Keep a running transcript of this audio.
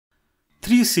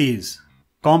Three C's: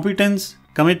 competence,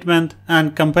 commitment,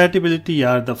 and compatibility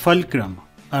are the fulcrum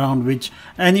around which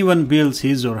anyone builds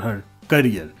his or her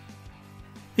career.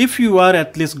 If you are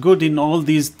at least good in all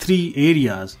these three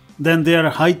areas, then there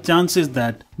are high chances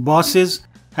that bosses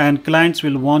and clients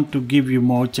will want to give you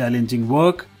more challenging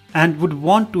work and would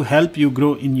want to help you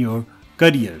grow in your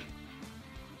career.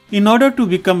 In order to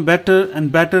become better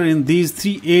and better in these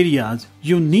three areas,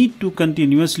 you need to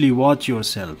continuously watch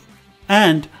yourself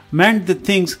and mend the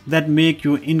things that make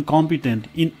you incompetent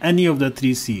in any of the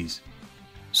three C's.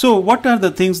 So what are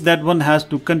the things that one has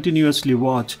to continuously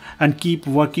watch and keep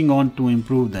working on to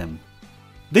improve them?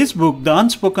 This book, The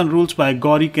Unspoken Rules by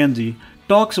Gorick NG,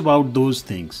 talks about those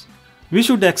things. We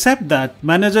should accept that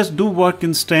managers do work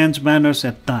in strange manners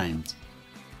at times.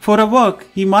 For a work,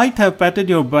 he might have patted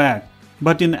your back,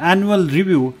 but in annual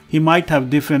review, he might have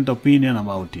different opinion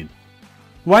about it.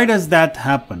 Why does that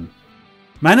happen?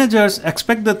 Managers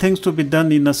expect the things to be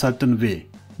done in a certain way,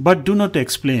 but do not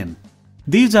explain.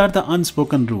 These are the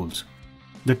unspoken rules.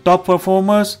 The top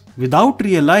performers, without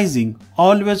realizing,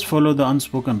 always follow the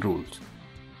unspoken rules.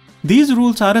 These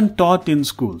rules aren't taught in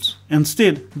schools.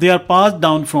 Instead, they are passed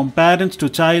down from parents to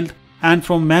child and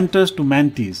from mentors to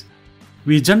mentees.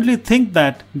 We generally think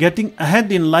that getting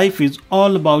ahead in life is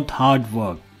all about hard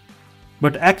work.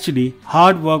 But actually,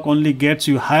 hard work only gets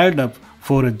you hired up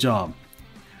for a job.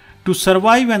 To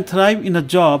survive and thrive in a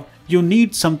job, you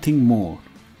need something more.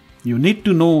 You need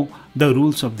to know the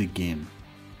rules of the game.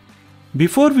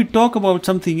 Before we talk about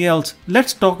something else,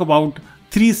 let's talk about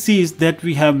three C's that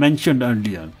we have mentioned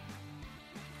earlier.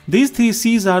 These three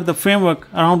C's are the framework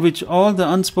around which all the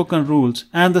unspoken rules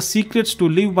and the secrets to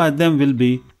live by them will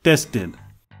be tested.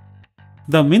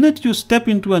 The minute you step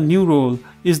into a new role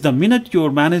is the minute your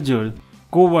manager,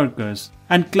 co-workers,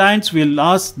 and clients will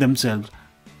ask themselves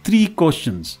three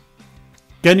questions.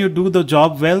 Can you do the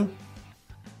job well?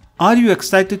 Are you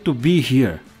excited to be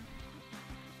here?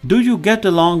 Do you get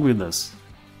along with us?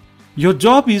 Your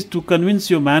job is to convince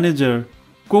your manager,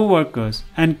 co-workers,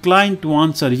 and client to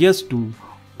answer yes to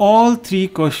all three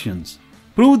questions.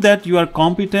 Prove that you are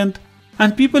competent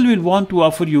and people will want to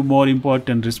offer you more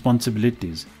important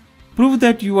responsibilities. Prove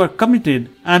that you are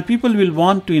committed and people will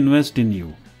want to invest in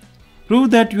you. Prove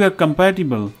that you are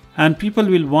compatible and people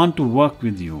will want to work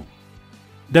with you.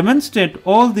 Demonstrate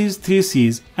all these three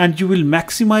C's and you will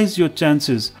maximize your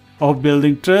chances of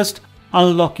building trust,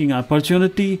 unlocking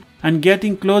opportunity, and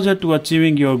getting closer to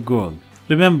achieving your goal.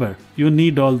 Remember, you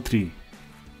need all three.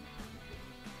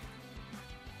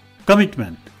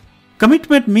 Commitment.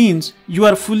 Commitment means you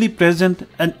are fully present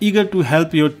and eager to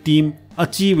help your team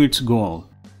achieve its goal,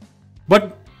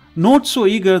 but not so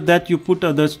eager that you put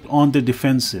others on the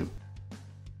defensive.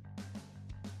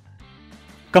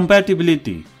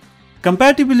 Compatibility.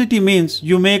 Compatibility means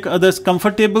you make others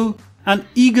comfortable and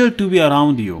eager to be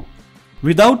around you,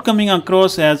 without coming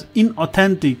across as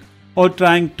inauthentic or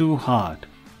trying too hard.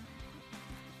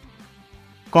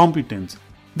 Competence.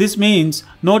 This means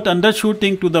not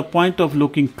undershooting to the point of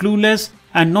looking clueless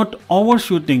and not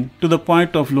overshooting to the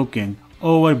point of looking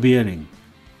overbearing.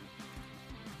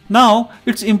 Now,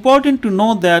 it's important to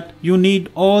know that you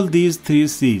need all these three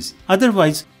C's,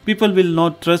 otherwise people will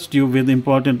not trust you with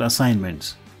important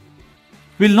assignments,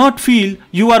 will not feel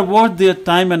you are worth their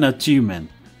time and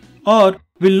achievement, or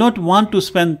will not want to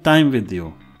spend time with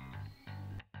you.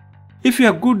 If you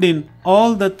are good in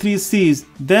all the three C's,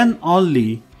 then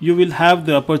only you will have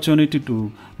the opportunity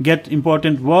to get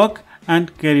important work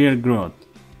and career growth.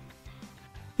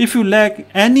 If you lack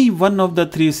any one of the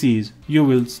three C's, you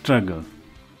will struggle.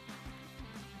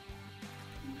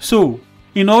 So,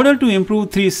 in order to improve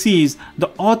three C's,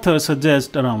 the author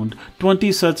suggests around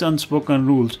 20 such unspoken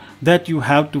rules that you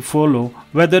have to follow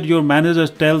whether your manager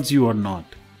tells you or not.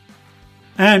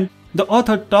 And the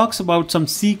author talks about some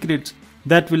secrets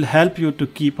that will help you to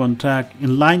keep on track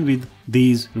in line with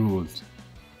these rules.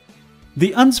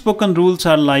 The unspoken rules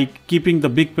are like keeping the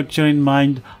big picture in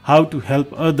mind, how to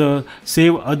help others,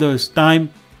 save others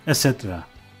time, etc.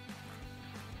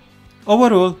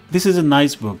 Overall, this is a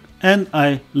nice book and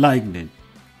I liked it.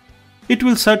 It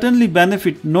will certainly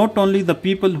benefit not only the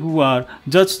people who are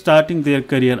just starting their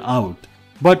career out,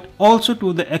 but also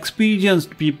to the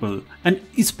experienced people and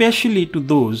especially to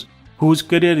those whose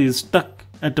career is stuck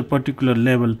at a particular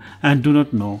level and do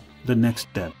not know the next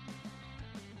step.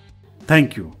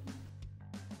 Thank you.